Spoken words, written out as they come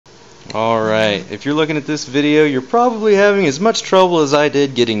Alright, if you're looking at this video, you're probably having as much trouble as I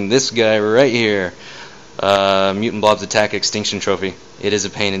did getting this guy right here. Mutant Blobs Attack Extinction Trophy. It is a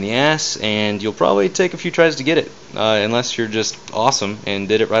pain in the ass, and you'll probably take a few tries to get it. Unless you're just awesome and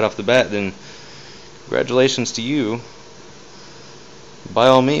did it right off the bat, then congratulations to you, by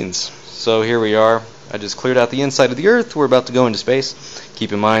all means. So here we are. I just cleared out the inside of the Earth. We're about to go into space.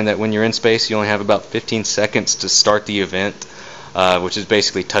 Keep in mind that when you're in space, you only have about 15 seconds to start the event, which is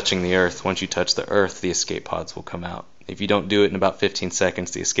basically touching the Earth. Once you touch the Earth, the escape pods will come out. If you don't do it in about 15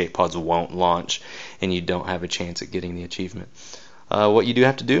 seconds, the escape pods won't launch, and you don't have a chance at getting the achievement. What you do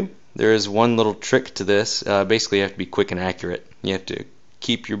have to do, there is one little trick to this. Basically, you have to be quick and accurate. You have to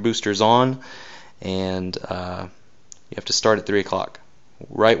keep your boosters on, and you have to start at 3 o'clock.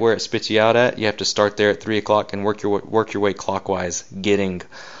 Right where it spits you out at, you have to start there at 3 o'clock and work your way clockwise, getting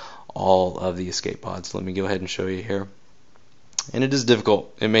all of the escape pods. Let me go ahead and show you here. And it is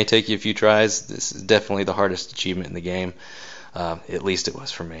difficult. It may take you a few tries. This is definitely the hardest achievement in the game. At least it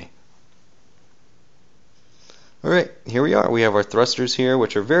was for me. Alright, here we are. We have our thrusters here,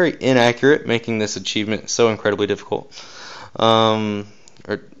 which are very inaccurate, making this achievement so incredibly difficult. Or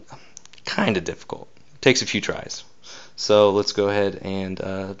kind of difficult. It takes a few tries. So let's go ahead and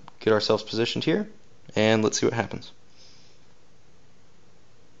get ourselves positioned here, and let's see what happens.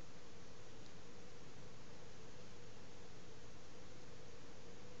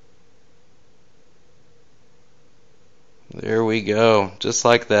 There we go, just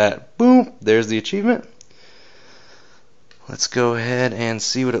like that. Boom, there's the achievement. Let's go ahead and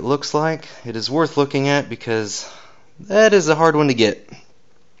see what it looks like. It is worth looking at because that is a hard one to get.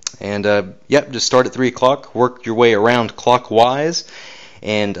 And yep, just start at 3 o'clock, work your way around clockwise,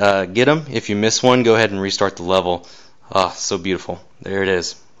 and get them. If you miss one, go ahead and restart the level. Ah, so beautiful. There it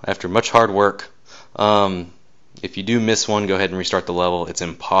is. After much hard work. If you do miss one, go ahead and restart the level. It's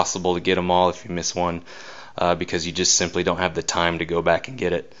impossible to get them all if you miss one, because you just simply don't have the time to go back and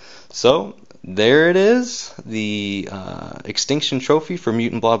get it. So there it is, the Extinction Trophy for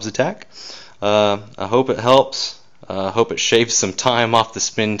Mutant Blobs Attack. I hope it helps. Hope it shaves some time off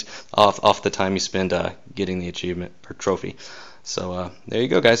the time you spend getting the achievement or trophy. So there you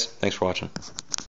go, guys. Thanks for watching.